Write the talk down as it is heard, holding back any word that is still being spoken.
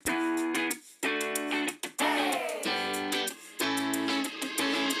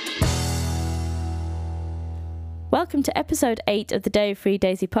Welcome to episode 8 of the Dairy Free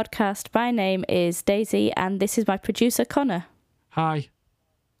Daisy podcast. My name is Daisy and this is my producer Connor. Hi.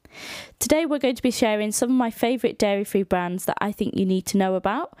 Today we're going to be sharing some of my favourite dairy-free brands that I think you need to know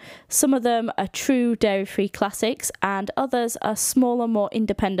about. Some of them are true dairy-free classics and others are smaller, more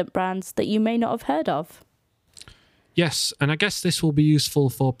independent brands that you may not have heard of. Yes, and I guess this will be useful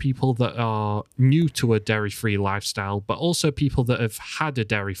for people that are new to a dairy-free lifestyle, but also people that have had a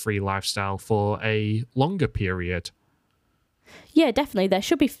dairy-free lifestyle for a longer period. Yeah, definitely. There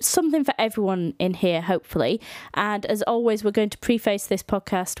should be something for everyone in here, hopefully. And as always, we're going to preface this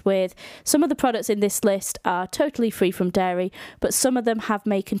podcast with some of the products in this list are totally free from dairy, but some of them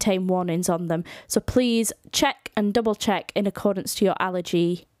may contain warnings on them. So please check and double check in accordance to your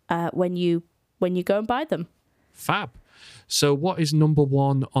allergy when you go and buy them. Fab. So what is number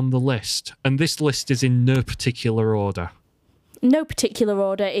one on the list? And this list is in no particular order. No particular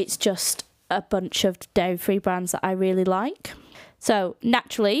order. It's just a bunch of dairy-free brands that I really like. So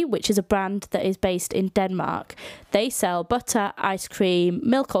Naturally, which is a brand that is based in Denmark, they sell butter, ice cream,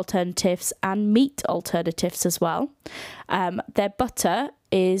 milk alternatives and meat alternatives as well. Their butter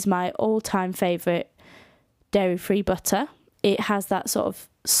is my all-time favourite dairy-free butter. It has that sort of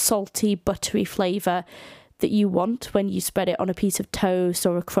salty, buttery flavour that you want when you spread it on a piece of toast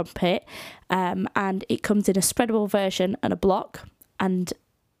or a crumpet, and it comes in a spreadable version and a block, and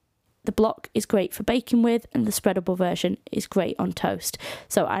the block is great for baking with and the spreadable version is great on toast.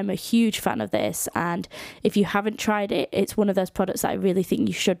 So I'm a huge fan of this, and if you haven't tried it, it's one of those products that I really think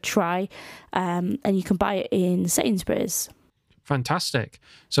you should try, and you can buy it in Sainsbury's. Fantastic.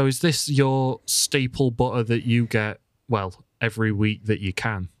 So is this your staple butter that you get, well, every week that you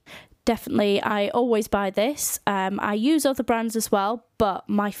can? Definitely, I always buy this. I use other brands as well, but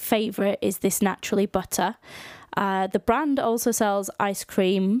my favourite is this Naturally butter. The brand also sells ice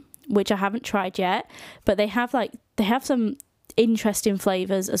cream, which I haven't tried yet, but they have some interesting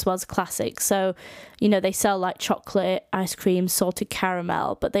flavours as well as classics. So, they sell like chocolate, ice cream, salted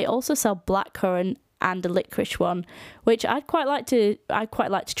caramel, but they also sell blackcurrant and a licorice one, which I'd quite like to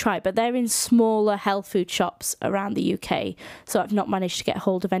try, but they're in smaller health food shops around the UK, so I've not managed to get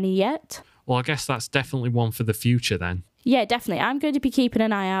hold of any yet. Well, I guess that's definitely one for the future then. Yeah, definitely. I'm going to be keeping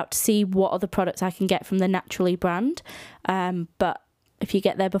an eye out to see what other products I can get from the Naturally brand, but if you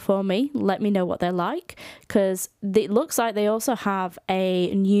get there before me, let me know what they're like, because it looks like they also have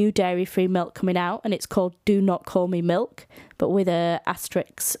a new dairy-free milk coming out, and it's called Do Not Call Me Milk, but with a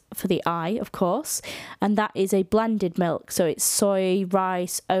asterisk for the I, of course, and that is a blended milk, so it's soy,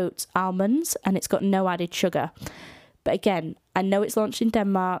 rice, oats, almonds, and it's got no added sugar. But again, I know it's launched in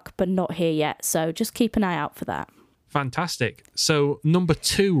Denmark, but not here yet, so just keep an eye out for that. Fantastic. So number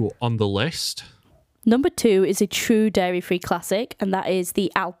 2 on the list. Number 2 is a true dairy-free classic, and that is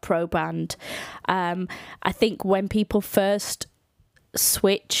the Alpro brand. I think when people first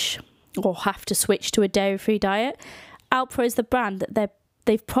switch or have to switch to a dairy-free diet, Alpro is the brand that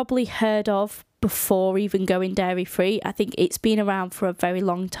they've probably heard of before even going dairy-free. I think it's been around for a very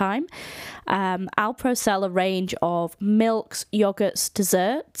long time. Alpro sell a range of milks, yogurts,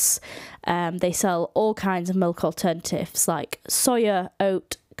 desserts. They sell all kinds of milk alternatives like soya,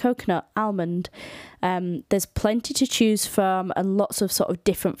 oat, coconut, almond. There's plenty to choose from and lots of sort of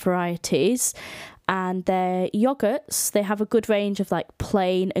different varieties. And their yogurts, they have a good range of like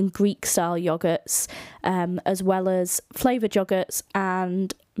plain and Greek style yogurts, as well as flavoured yogurts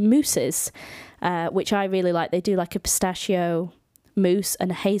and mousses, which I really like. They do like a pistachio mousse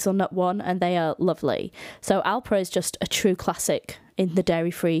and a hazelnut one, and they are lovely. So Alpro is just a true classic in the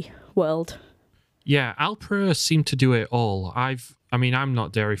dairy-free world. Yeah, Alpro seem to do it all. I'm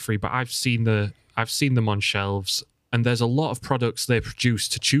not dairy-free, but I've seen them on shelves, and there's a lot of products they produce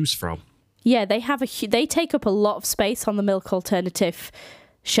to choose from. Yeah, they take up a lot of space on the milk alternative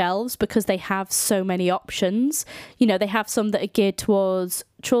shelves because they have so many options. They have some that are geared towards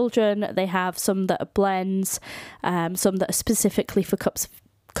children. They have some that are blends, some that are specifically for cups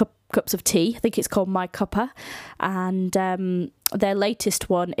of tea. I think it's called My Cuppa, and their latest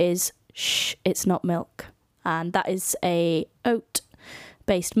one is Shh, It's Not Milk, and that is a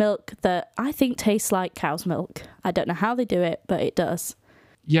oat-based milk that I think tastes like cow's milk. I don't know how they do it, but it does.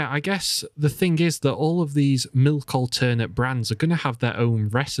 Yeah, I guess the thing is that all of these milk alternate brands are going to have their own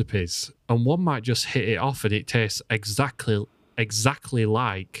recipes, and one might just hit it off and it tastes exactly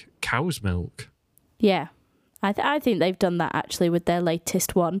like cow's milk. Yeah, I think they've done that actually with their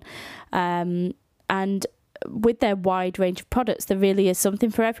latest one. And with their wide range of products, there really is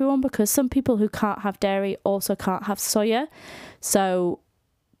something for everyone, because some people who can't have dairy also can't have soya. So,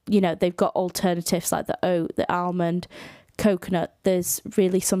 they've got alternatives like the oat, the almond, coconut. There's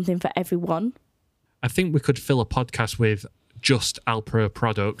really something for everyone. I think we could fill a podcast with just Alpro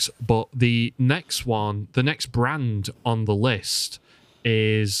products, but the next brand on the list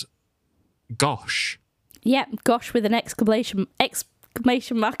is Gosh. Yeah, Gosh with an exclamation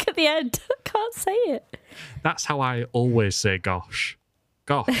mark at the end. I can't say it. That's how I always say Gosh.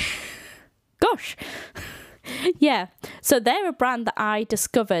 Gosh. Gosh. Yeah. So they're a brand that I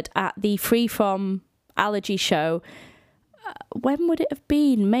discovered at the Free From Allergy show. When would it have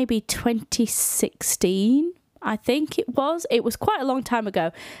been? Maybe 2016, I think it was. It was quite a long time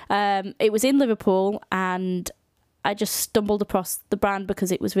ago. It was in Liverpool, and I just stumbled across the brand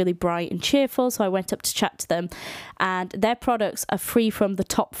because it was really bright and cheerful, so I went up to chat to them. And their products are free from the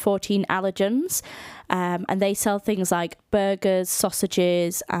top 14 allergens, and they sell things like burgers,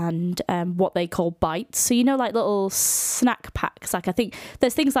 sausages, and what they call bites. So, you know, like little snack packs. Like, I think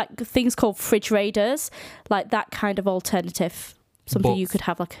there's things called fridge raiders, like that kind of alternative. Something you could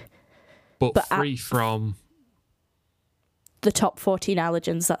have, like... But free from... the top 14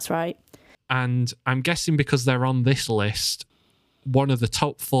 allergens, that's right. And I'm guessing because they're on this list, one of the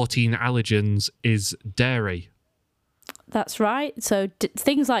top 14 allergens is dairy. That's right. So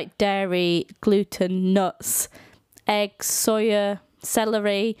things like dairy, gluten, nuts, eggs, soya,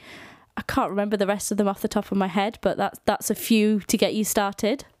 celery. I can't remember the rest of them off the top of my head, but that's a few to get you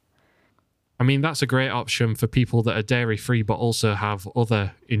started. I mean, that's a great option for people that are dairy-free but also have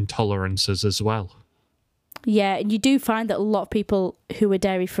other intolerances as well. Yeah, and you do find that a lot of people who are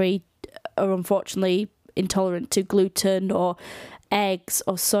dairy-free are unfortunately intolerant to gluten or eggs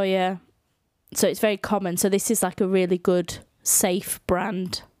or soya. So it's very common. So this is like a really good, safe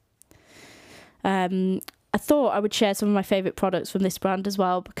brand. I thought I would share some of my favourite products from this brand as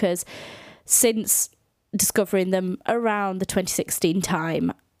well, because since discovering them around the 2016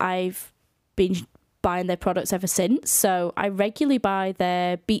 time, I've been buying their products ever since. So I regularly buy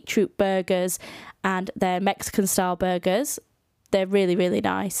their beetroot burgers and their Mexican style burgers. They're really, really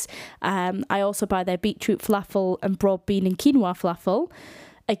nice. I also buy their beetroot falafel and broad bean and quinoa falafel.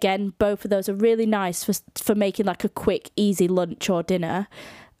 Again, both of those are really nice for making like a quick, easy lunch or dinner.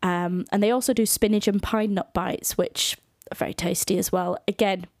 And they also do spinach and pine nut bites, which are very tasty as well.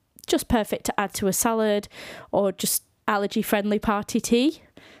 Again, just perfect to add to a salad or just allergy-friendly party tea.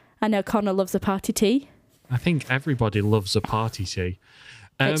 I know Connor loves a party tea. I think everybody loves a party tea.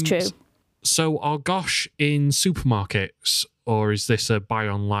 It's true. So are Gosh in supermarkets, or is this a buy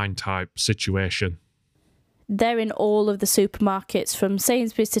online type situation? They're in all of the supermarkets, from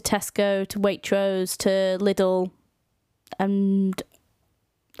Sainsbury's to Tesco to Waitrose to Lidl and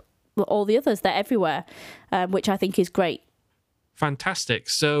all the others. They're everywhere, which I think is great. Fantastic.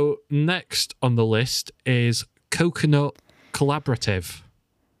 So next on the list is Coconut Collaborative.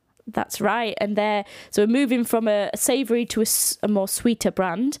 That's right. And so we're moving from a savoury to a more sweeter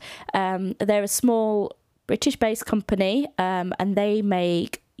brand. They're a small British-based company, and they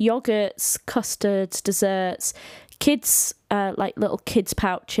make yogurts, custards, desserts, kids, like little kids'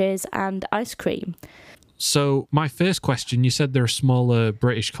 pouches, and ice cream. So my first question, you said they're a smaller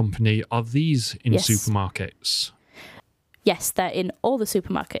British company. Are these in supermarkets? Yes, they're in all the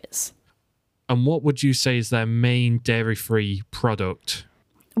supermarkets. And what would you say is their main dairy-free product?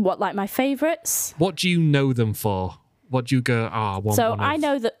 What, like my favourites? What do you know them for? What do you go, I want So one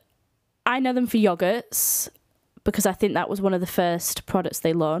of... I know them for yogurts, because I think that was one of the first products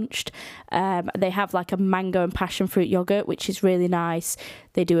they launched. They have like a mango and passion fruit yogurt, which is really nice.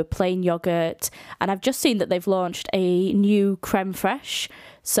 They do a plain yogurt. And I've just seen that they've launched a new creme fraiche.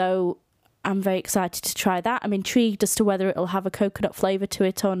 So I'm very excited to try that. I'm intrigued as to whether it'll have a coconut flavour to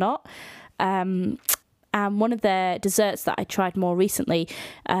it or not. And one of their desserts that I tried more recently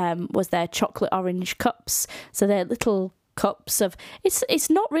was their chocolate orange cups. So they're little cups of... It's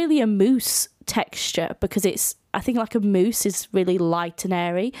not really a mousse texture, because I think like a mousse is really light and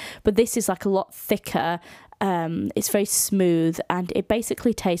airy, but this is like a lot thicker. It's very smooth, and it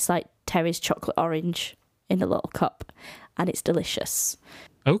basically tastes like Terry's chocolate orange in a little cup, and it's delicious.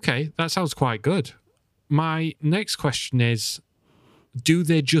 Okay, that sounds quite good. My next question is, do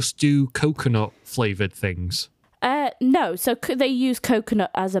they just do coconut flavoured things? No, so they use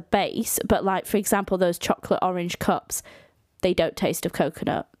coconut as a base, but like, for example, those chocolate orange cups, they don't taste of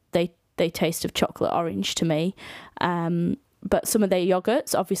coconut. They taste of chocolate orange to me. But some of their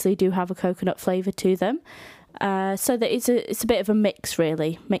yogurts obviously do have a coconut flavour to them. So that it's a bit of a mix,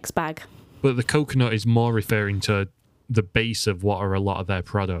 really, mixed bag. But the coconut is more referring to the base of what are a lot of their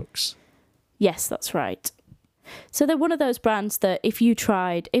products. Yes, that's right. So they're one of those brands that if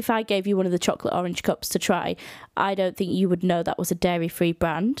I gave you one of the chocolate orange cups to try, I don't think you would know that was a dairy-free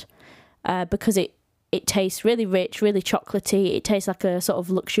brand, because it tastes really rich, really chocolatey. It tastes like a sort of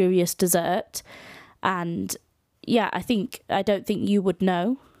luxurious dessert. And yeah, I don't think you would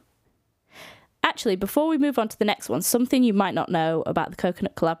know. Actually, before we move on to the next one, something you might not know about the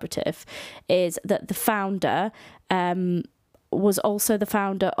Coconut Collaborative is that the founder was also the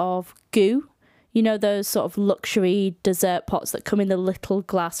founder of Goo. You know, those sort of luxury dessert pots that come in the little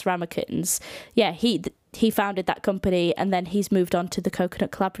glass ramekins. Yeah, he founded that company, and then he's moved on to the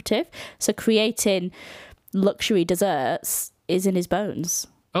Coconut Collaborative. So creating luxury desserts is in his bones.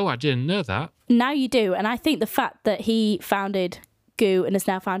 Oh, I didn't know that. Now you do. And I think the fact that he founded Goo and has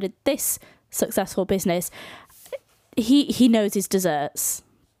now founded this successful business, he knows his desserts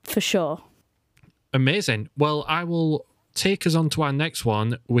for sure. Amazing. Well, I will take us on to our next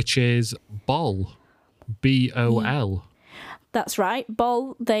one, which is Bol. Bol. That's right.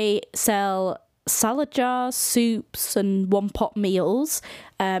 Bol, they sell salad jars, soups, and one-pot meals.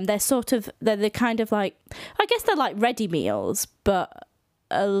 They're the kind of like, I guess they're like ready meals, but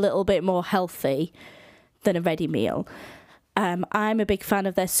a little bit more healthy than a ready meal. I'm a big fan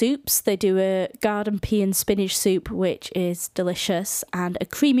of their soups. They do a garden pea and spinach soup, which is delicious, and a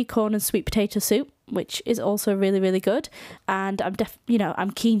creamy corn and sweet potato soup, which is also really, really good. And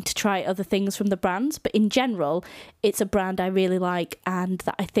I'm keen to try other things from the brand, but in general, it's a brand I really like and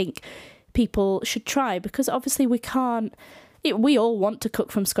that I think people should try, because obviously we all want to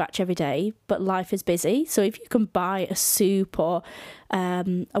cook from scratch every day, but life is busy. So if you can buy a soup or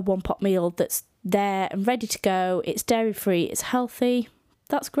a one-pot meal that's there and ready to go, it's dairy-free, it's healthy,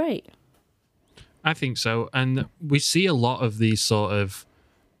 that's great. I think so. And we see a lot of these sort of,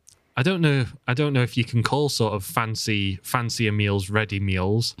 I don't know if you can call sort of fancier meals ready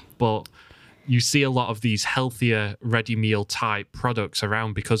meals, but you see a lot of these healthier ready meal type products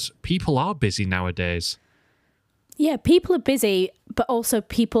around because people are busy nowadays. Yeah, people are busy, but also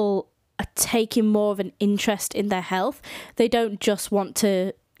people are taking more of an interest in their health. They don't just want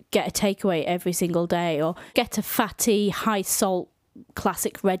to get a takeaway every single day or get a fatty, high salt,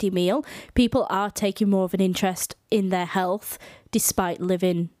 classic ready meal. People are taking more of an interest in their health despite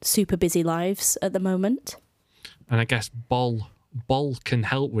living super busy lives at the moment. And I guess Bol can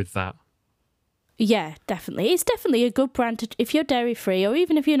help with that. Yeah, definitely. It's definitely a good brand to, if you're dairy free, or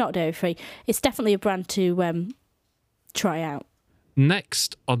even if you're not dairy free, it's definitely a brand to try out.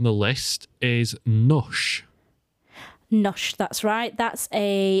 Next on the list is Nush. Nush, that's right.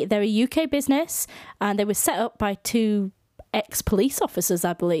 They're a UK business, and they were set up by two ex-police officers,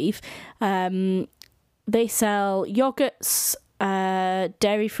 I believe. They sell yogurts,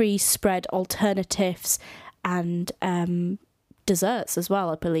 dairy-free spread alternatives, and desserts as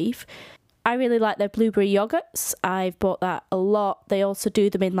well, I believe. I really like their blueberry yogurts. I've bought that a lot. They also do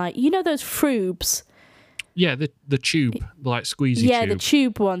them in those Froobs. Yeah, the tube, like squeezy tube. Yeah, the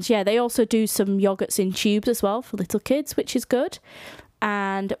tube ones. Yeah, they also do some yogurts in tubes as well for little kids, which is good.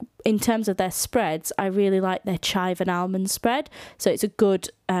 And in terms of their spreads, I really like their chive and almond spread. So it's a good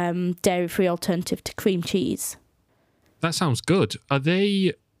dairy-free alternative to cream cheese. That sounds good. Are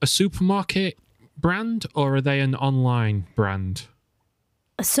they a supermarket brand or are they an online brand?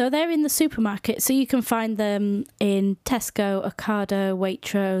 So they're in the supermarket. So you can find them in Tesco, Ocado,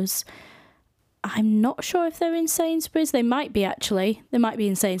 Waitrose. I'm not sure if they're in Sainsbury's. They might be, actually. They might be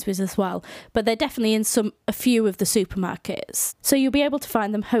in Sainsbury's as well. But they're definitely in a few of the supermarkets. So you'll be able to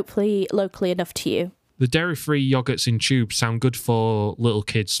find them, hopefully, locally enough to you. The dairy-free yogurts in tubes sound good for little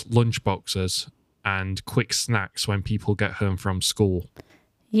kids' lunch boxes and quick snacks when people get home from school.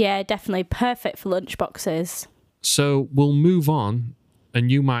 Yeah, definitely. Perfect for lunch boxes. So we'll move on,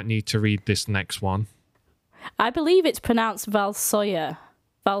 and you might need to read this next one. I believe it's pronounced Valsoya.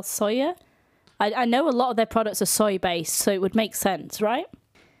 Valsoya? I know a lot of their products are soy-based, so it would make sense, right?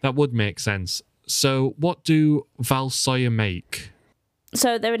 That would make sense. So what do Valsoya make?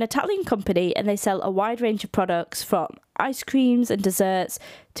 So they're an Italian company, and they sell a wide range of products from ice creams and desserts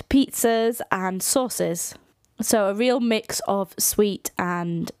to pizzas and sauces. So a real mix of sweet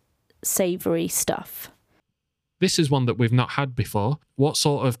and savoury stuff. This is one that we've not had before. What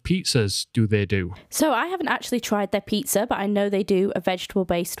sort of pizzas do they do? So I haven't actually tried their pizza, but I know they do a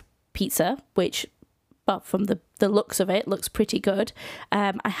vegetable-based pizza, which, well, from the looks of it, looks pretty good.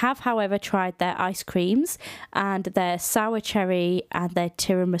 I have, however, tried their ice creams, and their sour cherry and their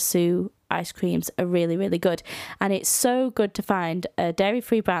tiramisu ice creams are really, really good. And it's so good to find a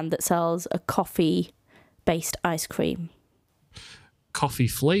dairy-free brand that sells a coffee-based ice cream. Coffee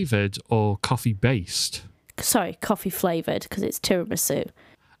flavoured or coffee based? Sorry, coffee flavoured, because it's tiramisu.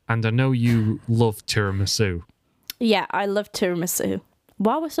 And I know you love tiramisu. Yeah, I love tiramisu.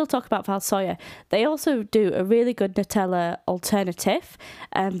 While we're still talking about Valsoya, they also do a really good Nutella alternative.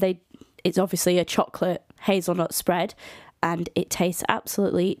 It's obviously a chocolate hazelnut spread, and it tastes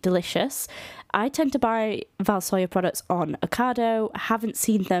absolutely delicious. I tend to buy Valsoya products on Ocado. I haven't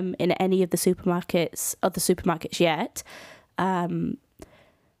seen them in any of the other supermarkets yet. But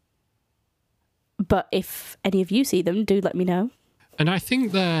if any of you see them, do let me know. And I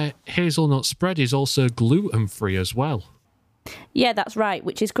think their hazelnut spread is also gluten-free as well. Yeah, that's right,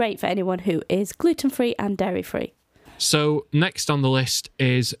 which is great for anyone who is gluten-free and dairy-free. So next on the list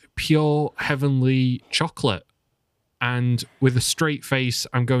is Pure Heavenly Chocolate. And with a straight face,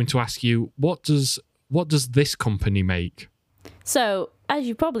 I'm going to ask you, what does this company make? So, as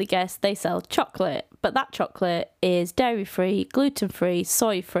you probably guessed, they sell chocolate, but that chocolate is dairy-free, gluten-free,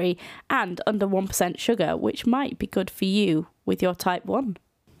 soy-free, and under 1% sugar, which might be good for you with your type 1.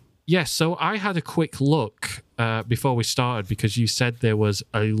 Yes, so I had a quick look before we started because you said there was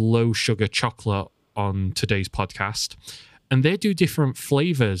a low-sugar chocolate on today's podcast, and they do different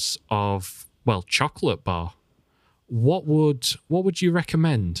flavors of, well, chocolate bar. What would you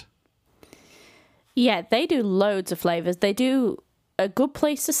recommend? Yeah, they do loads of flavors. They do. A good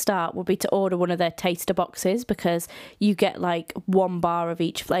place to start would be to order one of their taster boxes because you get like one bar of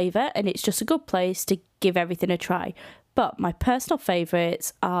each flavor, and it's just a good place to give everything a try. But my personal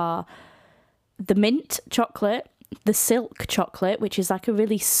favorites are the mint chocolate, the silk chocolate, which is like a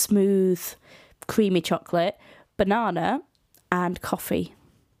really smooth, creamy chocolate, banana, and coffee.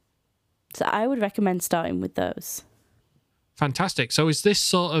 So I would recommend starting with those. Fantastic. So is this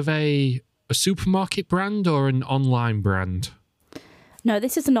sort of a supermarket brand or an online brand? No,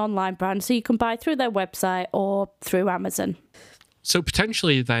 this is an online brand, so you can buy through their website or through Amazon. So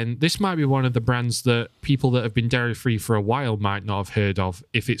potentially then, this might be one of the brands that people that have been dairy-free for a while might not have heard of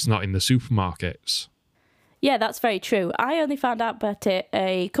if it's not in the supermarkets. Yeah, that's very true. I only found out about it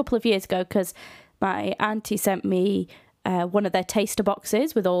a couple of years ago because my auntie sent me one of their taster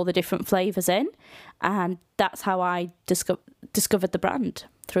boxes with all the different flavours in, and that's how I discovered the brand,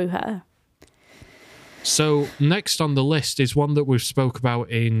 through her. So next on the list is one that we've spoke about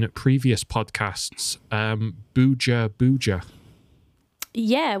in previous podcasts, Booja Booja.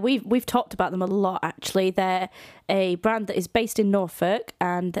 Yeah, we've talked about them a lot, actually. They're a brand that is based in Norfolk,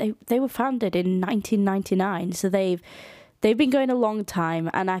 and they were founded in 1999, so they've been going a long time,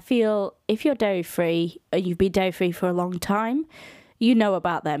 and I feel if you're dairy-free, or you've been dairy-free for a long time, you know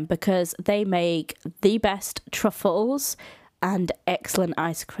about them because they make the best truffles and excellent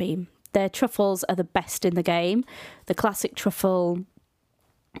ice cream. Their truffles are the best in the game. The classic truffle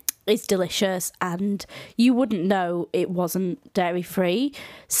is delicious and you wouldn't know it wasn't dairy-free.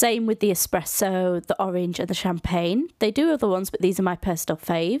 Same with the espresso, the orange and the champagne. They do other ones, but these are my personal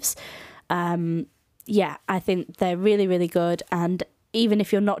faves. Yeah, I think they're really, really good. And even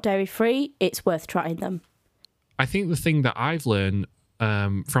if you're not dairy-free, it's worth trying them. I think the thing that I've learned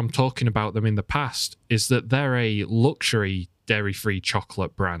from talking about them in the past is that they're a luxury dairy-free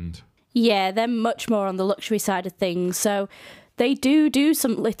chocolate brand. Yeah, they're much more on the luxury side of things. So they do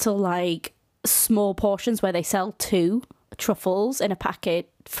some little like small portions where they sell 2 truffles in a packet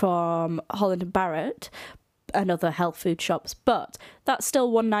from Holland and Barrett and other health food shops, but that's still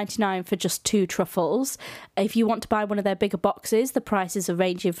 $1.99 for just 2 truffles. If you want to buy one of their bigger boxes, the prices are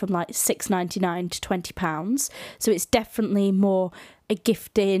ranging from like $6.99 to £20. So it's definitely more a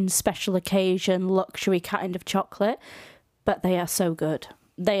gifting, special occasion, luxury kind of chocolate, but they are so good.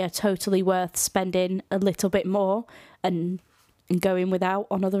 They are totally worth spending a little bit more and going without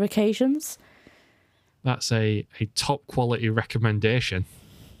on other occasions. That's a top quality recommendation.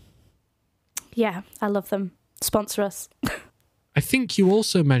 Yeah, I love them. Sponsor us. I think you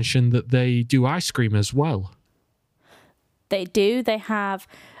also mentioned that they do ice cream as well. They do. They have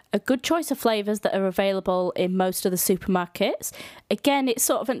a good choice of flavours that are available in most of the supermarkets. Again, it's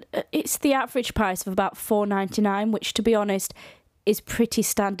sort of it's the average price of about $4.99, which, to be honest, is pretty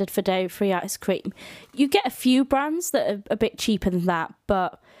standard for dairy-free ice cream. You get a few brands that are a bit cheaper than that,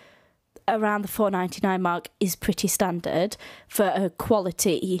 but around the $4.99 mark is pretty standard for a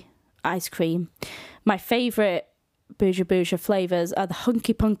quality ice cream. My favourite Booja Booja flavours are the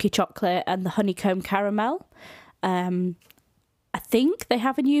Hunky Punky chocolate and the honeycomb caramel. I think they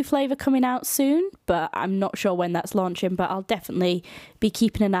have a new flavour coming out soon, but I'm not sure when that's launching, but I'll definitely be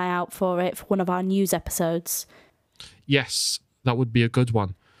keeping an eye out for it for one of our news episodes. Yes, that would be a good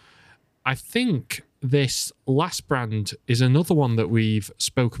one. I think this last brand is another one that we've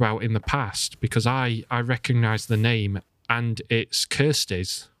spoke about in the past because I recognise the name, and it's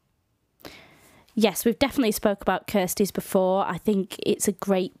Kirsty's. Yes, we've definitely spoke about Kirsty's before. I think it's a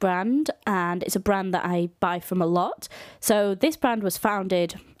great brand and it's a brand that I buy from a lot. So this brand was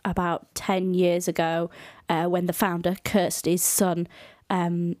founded about 10 years ago when the founder, Kirsty's son,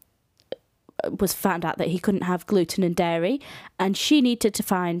 was found out that he couldn't have gluten and dairy, and she needed to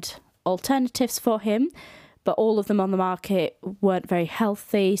find alternatives for him, but all of them on the market weren't very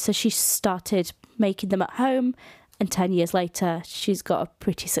healthy, so she started making them at home, and 10 years later she's got a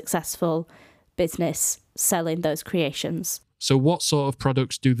pretty successful business selling those creations. So what sort of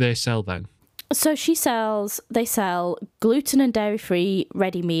products do they sell then? So they sell gluten and dairy-free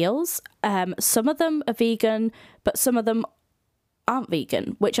ready meals. Some of them are vegan, but some of them aren't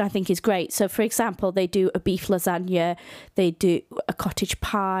vegan, which I think is great. So, for example, they do a beef lasagna, they do a cottage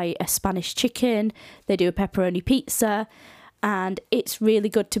pie, a Spanish chicken, they do a pepperoni pizza, and it's really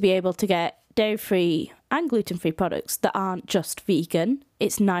good to be able to get dairy-free and gluten-free products that aren't just vegan.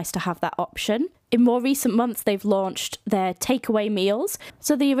 It's nice to have that option. In more recent months, they've launched their takeaway meals.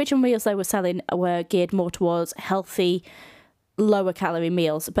 So the original meals they were selling were geared more towards healthy, lower calorie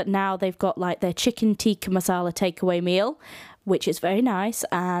meals. But now they've got like their chicken tikka masala takeaway meal, which is very nice.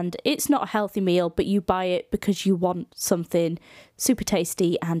 And it's not a healthy meal, but you buy it because you want something super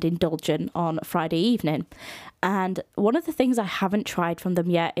tasty and indulgent on a Friday evening. And one of the things I haven't tried from them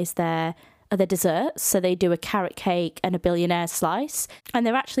yet is their desserts. So they do a carrot cake and a billionaire slice, and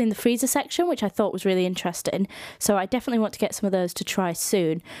they're actually in the freezer section, which I thought was really interesting. So I definitely want to get some of those to try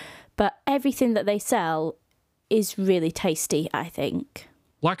soon. But everything that they sell is really tasty, I think.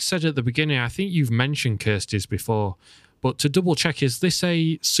 Like I said at the beginning, I think you've mentioned Kirsty's before, but to double check, is this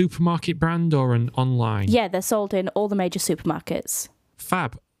a supermarket brand or an online? Yeah, they're sold in all the major supermarkets.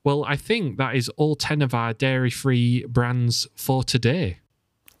 Fab. Well, I think that is all 10 of our dairy-free brands for today.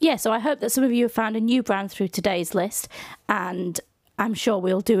 Yeah, so I hope that some of you have found a new brand through today's list, and I'm sure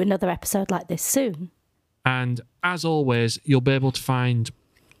we'll do another episode like this soon. And as always, you'll be able to find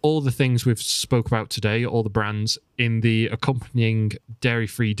all the things we've spoke about today, all the brands, in the accompanying Dairy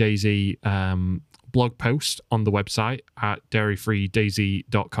Free Daisy blog post on the website at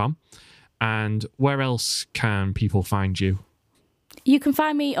dairyfreedaisy.com. And where else can people find you? You can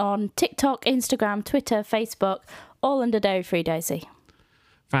find me on TikTok, Instagram, Twitter, Facebook, all under Dairy Free Daisy.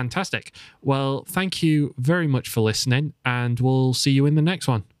 Fantastic. Well, thank you very much for listening, and we'll see you in the next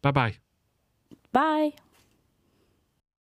one. Bye-bye. Bye.